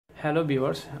Hello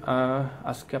viewers,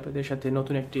 আজকে আপনাদের সাথে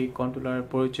নতুন একটি কন্ট্রোলার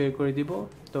পরিচয় করে দিব।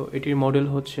 তো এটির মডেল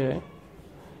হচ্ছে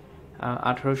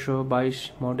 1822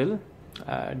 মডেল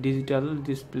ডিজিটাল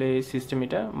ডিসপ্লে সিস্টেম।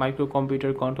 এটা মাইক্রো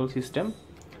কম্পিউটার কন্ট্রোল সিস্টেম,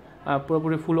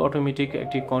 পুরোপুরি ফুল অটোমেটিক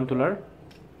একটি কন্ট্রোলার।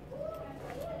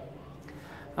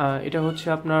 এটা হচ্ছে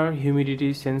আপনার হিউমিডিটি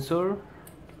সেন্সর,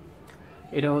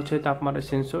 এটা হচ্ছে তাপমাত্রা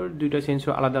সেন্সর। দুইটা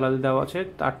সেন্সর আলাদা আলাদা দেওয়া আছে।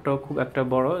 তারটাও খুব একটা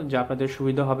বড়, যা আপনাদের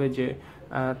সুবিধা হবে যে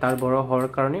তার বড় হওয়ার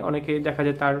কারণে অনেকেই দেখা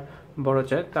যায় তার বড়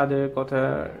চায়, তাদের কথা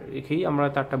রেখেই আমরা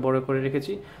তারটা বড় করে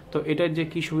রেখেছি। তো এটার যে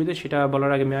কী সুবিধা সেটা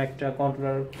বলার আগে আমি একটা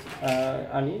কন্ট্রোলার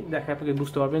আনি, দেখে আপনাকে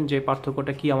বুঝতে পারবেন যে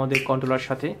পার্থক্যটা কি আমাদের কন্ট্রোলার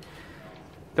সাথে।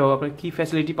 তো আপনি কী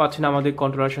ফ্যাসিলিটি পাচ্ছেন আমাদের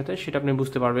কন্ট্রোলার সাথে সেটা আপনি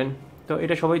বুঝতে পারবেন। তো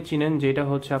এটা সবাই চিনেন যে এটা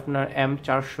হচ্ছে আপনার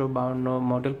M452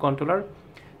 মডেল কন্ট্রোলার।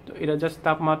 তো এটা জাস্ট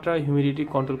তাপমাত্রা হিউমিডিটি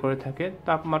কন্ট্রোল করে থাকে।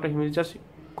 তাপমাত্রা হিউমিডিটি জাস্ট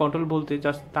কন্ট্রোল বলতে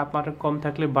জাস্ট তাপমাত্রা কম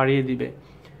থাকলে বাড়িয়ে দিবে,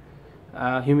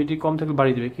 হিউমিডিটি কম থাকলে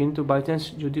বাড়িয়ে দিবে। কিন্তু বাই চান্স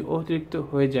যদি অতিরিক্ত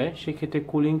হয়ে যায় সেক্ষেত্রে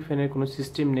কুলিং ফ্যানের কোনো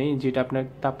সিস্টেম নেই যেটা আপনার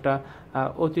তাপটা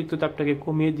অতিরিক্ত তাপটাকে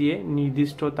কমিয়ে দিয়ে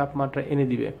নির্দিষ্ট তাপমাত্রা এনে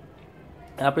দিবে।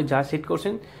 আপনি যা সেট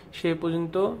করছেন সে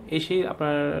পর্যন্ত এসেই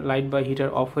আপনার লাইট বা হিটার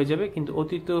অফ হয়ে যাবে। কিন্তু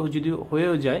অতিরিক্ত যদি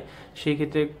হয়েও যায় সেই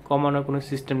ক্ষেত্রে কমানোর কোনো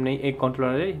সিস্টেম নেই এই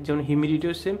কন্ট্রোলারে। যেমন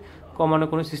হিউমিডিটিও সেম, কমানোর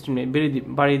কোনো সিস্টেম নেই,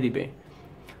 বাড়িয়ে দিবে।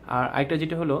 আর আরেকটা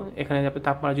যেটা হলো, এখানে আপনার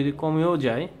তাপমাত্রা যদি কমেও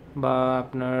যায় বা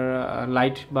আপনার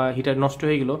লাইট বা হিটার নষ্ট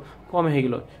হয়ে গেলো, কমে হয়ে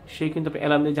গেলো, সে কিন্তু আপনার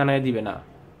অ্যালার্ম দিয়ে জানিয়ে দিবে না,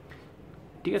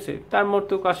 ঠিক আছে। তার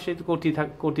মতো কাজ সে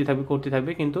করতে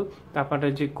থাকবে। কিন্তু তাপমাত্রা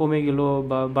যে কমে গেল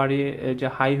বা বাড়িয়ে যে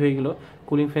হাই হয়ে গেল,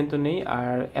 কুলিং ফ্যান তো নেই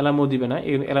আর অ্যালার্মও দিবে না,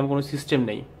 অ্যালার্ম কোনো সিস্টেম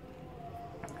নেই।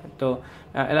 তো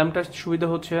অ্যালার্মটার সুবিধা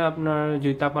হচ্ছে আপনার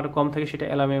যদি তাপমাত্রা কম থাকে সেটা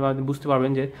অ্যালার্মে বুঝতে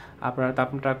পারবেন যে আপনার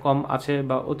তাপমাত্রা কম আছে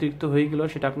বা অতিরিক্ত হয়ে গেলেও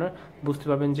সেটা আপনার বুঝতে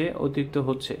পারবেন যে অতিরিক্ত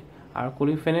হচ্ছে। আর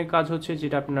কুলিং ফ্যানের কাজ হচ্ছে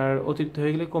যেটা আপনার অতিরিক্ত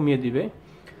হয়ে গেলে কমিয়ে দিবে।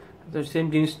 তো সেম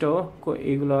জিনিসটাও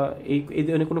এইগুলো এই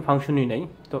ধরনের কোনো ফাংশনই নাই।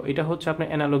 তো এটা হচ্ছে আপনার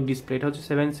অ্যানালগ ডিসপ্লে, এটা হচ্ছে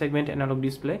 7 সেগমেন্ট অ্যানালগ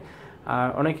ডিসপ্লে। আর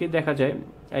অনেকেই দেখা যায়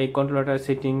এই কন্ট্রোলারটা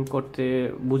সেটিং করতে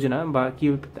বুঝে না, বা কী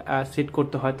সেট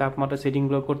করতে হয়, তাপমাত্রা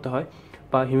সেটিংগুলো করতে হয়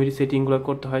বা হিউমিডিটি সেটিংগুলো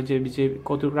করতে হয়, যে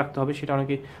কতটুকু রাখতে হবে সেটা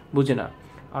অনেকে বুঝে না।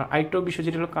 আর আরেকটাও বিষয়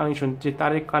যেটা হলো কানেকশন, যে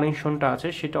তার কানেকশনটা আছে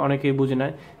সেটা অনেকেই বুঝে না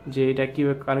যে এটা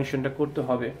কীভাবে কানেকশনটা করতে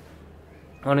হবে।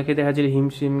 অনেকে দেখা যায়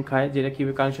হিমশিম খায় যেটা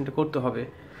কীভাবে কানেকশনটা করতে হবে।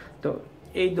 তো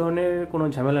এই ধরনের কোনো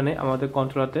ঝামেলা নেই আমাদের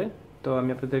কন্ট্রোলারতে। তো আমি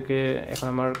আপনাদেরকে এখন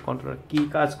আমার কন্ট্রোলার কী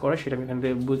কাজ করে সেটা আমি এখান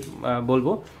থেকে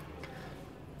বলবো।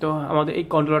 তো আমাদের এই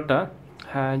কন্ট্রোলারটা,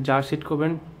 হ্যাঁ, যা সেট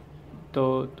করবেন, তো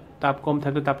তাপ কম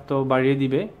থাকলে তাপ তো বাড়িয়ে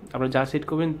দিবে। আপনারা যা সেট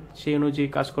করবেন সেই অনুযায়ী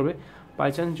কাজ করবে। বাই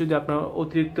চান্স যদি আপনার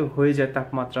অতিরিক্ত হয়ে যায়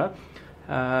তাপমাত্রা,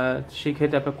 সেই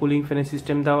ক্ষেত্রে আপনার কুলিং ফ্যানের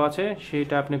সিস্টেম দেওয়া আছে,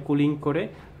 সেটা আপনি কুলিং করে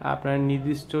আপনার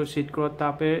নির্দিষ্ট সেট করা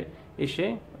তাপে এসে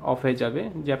অফ হয়ে যাবে,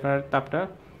 যে আপনার তাপটা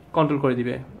কন্ট্রোল করে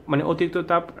দিবে। মানে অতিরিক্ত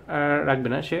তাপ রাখবে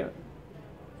না, সে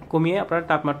কমিয়ে আপনার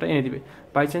তাপমাত্রা এনে দিবে।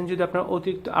 বাই চান্স যদি আপনার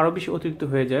আরও বেশি অতিরিক্ত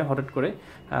হয়ে যায় হঠাৎ করে,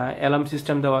 অ্যালার্ম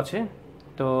সিস্টেম দেওয়া আছে,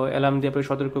 তো অ্যালার্ম দিয়ে আপনার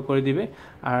সতর্ক করে দিবে।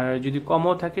 আর যদি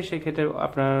কমও থাকে সেক্ষেত্রে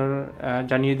আপনার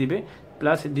জানিয়ে দিবে।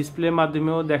 প্লাস ডিসপ্লের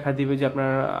মাধ্যমেও দেখা দিবে যে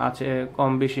আপনার আছে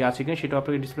কম বেশি আছে কিনা, সেটাও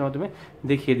আপনাকে ডিসপ্লের মাধ্যমে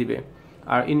দেখিয়ে দিবে।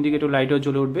 আর ইন্ডিকেটর লাইটও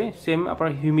জ্বলে উঠবে। সেম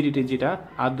আপনার হিউমিডিটি যেটা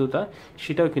আর্দ্রতা,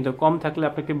 সেটাও কিন্তু কম থাকলে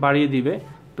আপনাকে বাড়িয়ে দিবে।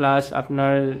 প্লাস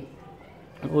আপনার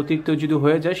অতিরিক্ত যদি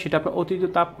হয়ে যায় সেটা আপনার অতিরিক্ত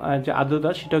তাপ যে আর্দ্রতা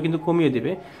সেটাও কিন্তু কমিয়ে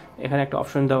দেবে। এখানে একটা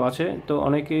অপশন দেওয়া আছে। তো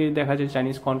অনেকে দেখা যায়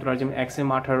চাইনিজ কন্ট্রোলার যেমন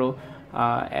XM18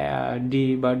 ডি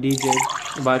বা ডিজে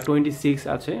বা 26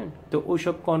 আছে, তো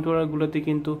ওইসব কন্ট্রোলারগুলোতে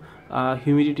কিন্তু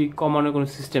হিউমিডিটি কমানোর কোনো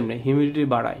সিস্টেম নেই, হিউমিডিটি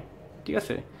বাড়ায়, ঠিক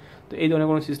আছে। তো এই ধরনের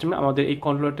কোনো সিস্টেম, আমাদের এই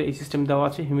কন্ট্রোলারটা এই সিস্টেম দেওয়া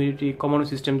আছে, হিউমিডিটি কমানোর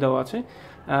সিস্টেম দেওয়া আছে।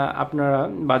 আপনারা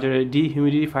বাজারে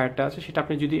ডিহিউমিডিফায়ারটা আছে, সেটা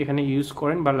আপনি যদি এখানে ইউজ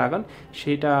করেন বা লাগান,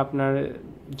 সেটা আপনার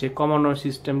যে কমানোর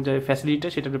সিস্টেম যে ফ্যাসিলিটিটা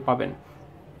সেটা আপনি পাবেন।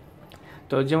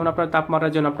 তো যেমন আপনার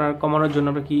তাপমাত্রার জন্য আপনার কমানোর জন্য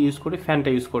আমরা কি ইউজ করি, ফ্যানটা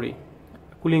ইউজ করি,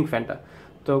 কুলিং ফ্যানটা।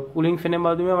 তো কুলিং ফ্যানের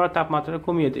মাধ্যমে আমরা তাপমাত্রাটা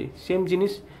কমিয়ে দিই। সেম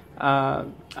জিনিস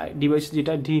ডিভাইস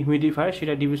যেটা ডিহিউমিডিফায়ার,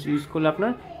 সেটা ডিভাইস ইউজ করলে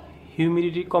আপনার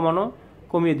হিউমিডিটি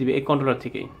কমিয়ে দিবে এই কন্ট্রোলার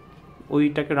থেকেই।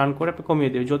 ওইটাকে রান করে আপনি কমিয়ে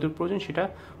দেবে, যত প্রয়োজন সেটা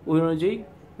ওই অনুযায়ী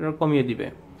কমিয়ে দিবে।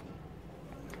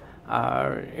 আর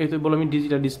এই তো বললাম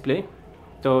ডিজিটাল ডিসপ্লে,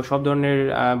 তো সব ধরনের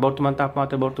বর্তমান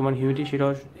তাপমাত্রা, বর্তমান হিউমিডিটি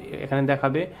সেটাও এখানে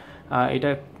দেখাবে। এটা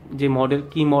যে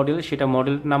মডেল সেটা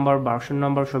মডেল নাম্বার, ভার্সন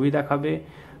নাম্বার সবই দেখাবে।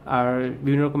 আর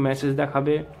বিভিন্ন রকম মেসেজ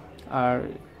দেখাবে। আর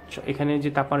এখানে যে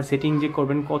তাপমাত্রা সেটিং যে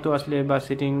করবেন, কত আসলে বা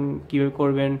সেটিং কীভাবে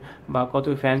করবেন, বা কত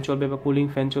ফ্যান চলবে বা কুলিং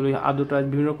ফ্যান চলবে, আদৌটা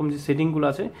বিভিন্ন রকম যে সেটিংগুলো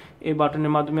আছে এই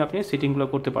বাটনের মাধ্যমে আপনি সেটিংগুলো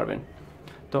করতে পারবেন।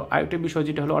 তো আরেকটা বিষয়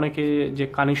যেটা হলো, অনেকে যে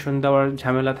কানেকশন দেওয়ার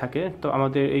ঝামেলা থাকে, তো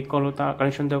আমাদের এই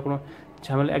কানেকশন দেওয়ার কোনো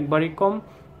ঝামেলা একবারই কম,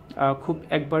 খুব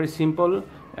একবারই সিম্পল।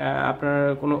 আপনার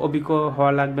কোনো অভিজ্ঞ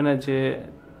হওয়া লাগবে না যে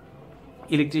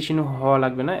ইলেকট্রিশিয়ান হওয়া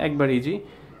লাগবে না, একবার ইজি।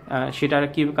 সেটা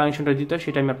কী কানেকশনটা দিতে হয়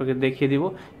সেটা আমি আপনাকে দেখিয়ে দিব।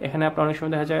 এখানে আপনার অনেক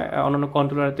সময় দেখা যায় অন্যান্য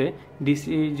কন্ট্রোলারতে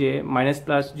ডিসি যে মাইনাস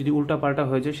প্লাস যদি উল্টাপাল্টা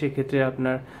হয়ে যায় সেক্ষেত্রে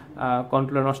আপনার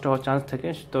কন্ট্রোলার নষ্ট হওয়ার চান্স থাকে।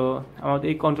 তো আমাদের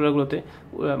এই কন্ট্রোলারগুলোতে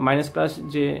মাইনাস প্লাস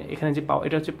যে এখানে যে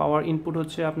এটা হচ্ছে পাওয়ার ইনপুট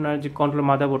হচ্ছে আপনার যে কন্ট্রোলার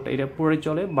মাদারবোর্ডটা, এটা পুরোই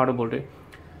চলে 12 ভোল্টে।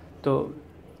 তো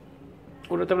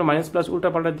ওটাতে আপনার মাইনাস প্লাস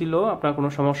উল্টাপাল্টা দিলেও আপনার কোনো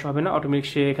সমস্যা হবে না, অটোমেটিক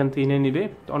সে এখান থেকে নিয়ে নেবে।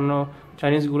 অন্য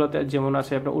চাইনিজগুলোতে যেমন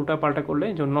আছে আপনার উল্টাপাল্টা করলে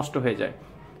যেমন নষ্ট হয়ে যায়,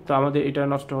 তো আমাদের এটা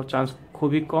নষ্ট হওয়ার চান্স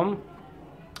খুবই কম।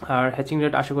 আর হ্যাচিং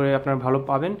রেট আশা করি আপনারা ভালো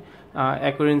পাবেন,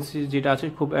 অ্যাকুরেন্সি যেটা আছে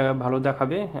খুব ভালো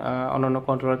দেখাবে অন্যান্য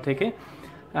কন্ট্রোলার থেকে।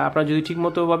 আপনারা যদি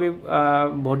ঠিকমতোভাবে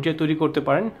ভোল্টেজ তৈরি করতে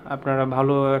পারেন আপনারা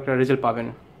ভালো একটা রেজাল্ট পাবেন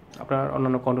আপনার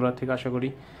অন্যান্য কন্ট্রোলার থেকে আশা করি।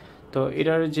 তো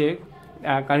এটার যে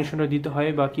কানেকশনটা দিতে হয়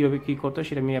বা কীভাবে কী করতে হয়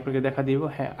সেটা আমি আপনাকে দেখা দিব।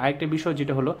 হ্যাঁ, আরেকটা বিষয়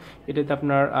যেটা হলো এটাতে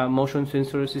আপনার মোশন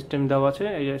সেন্সর সিস্টেম দেওয়া আছে,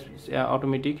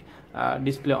 অটোমেটিক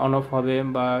ডিসপ্লে অন অফ হবে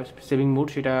বা সেভিং মুড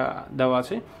সেটা দেওয়া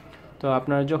আছে। তো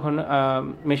আপনার যখন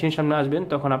মেশিন সামনে আসবেন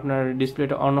তখন আপনার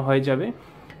ডিসপ্লেটা অন হয়ে যাবে,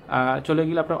 চলে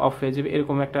গেলে আপনার অফ হয়ে যাবে,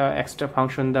 এরকম একটা এক্সট্রা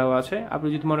ফাংশন দেওয়া আছে। আপনি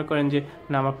যদি মনে করেন যে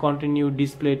না আমার কন্টিনিউ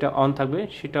ডিসপ্লেটা অন থাকবে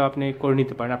সেটাও আপনি করে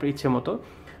নিতে পারেন আপনার ইচ্ছে মতো,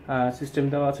 সিস্টেম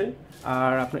দেওয়া আছে।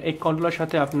 আর আপনার এই কন্ট্রোলার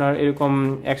সাথে আপনার এরকম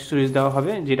অ্যাক্সেসরিজ দেওয়া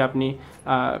হবে যেটা আপনি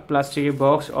প্লাস্টিকের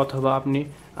বক্স অথবা আপনি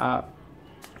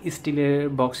স্টিলের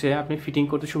বক্সে আপনি ফিটিং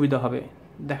করতে সুবিধা হবে।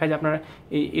 দেখা যায় আপনার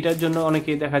এটার জন্য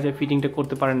অনেকে দেখা যায় ফিটিংটা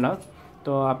করতে পারেন না,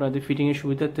 তো আপনাদের ফিটিংয়ের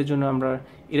সুবিধার্থের জন্য আমরা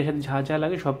এর সাথে যা যা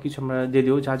লাগে সব কিছু আমরা দিয়ে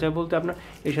দেবো। যা যা বলতে আপনার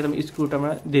এর সাথে আমরা স্ক্রুটা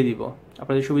আমরা দিয়ে দিব,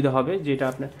 আপনাদের সুবিধা হবে যেটা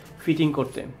আপনার ফিটিং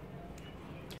করতে।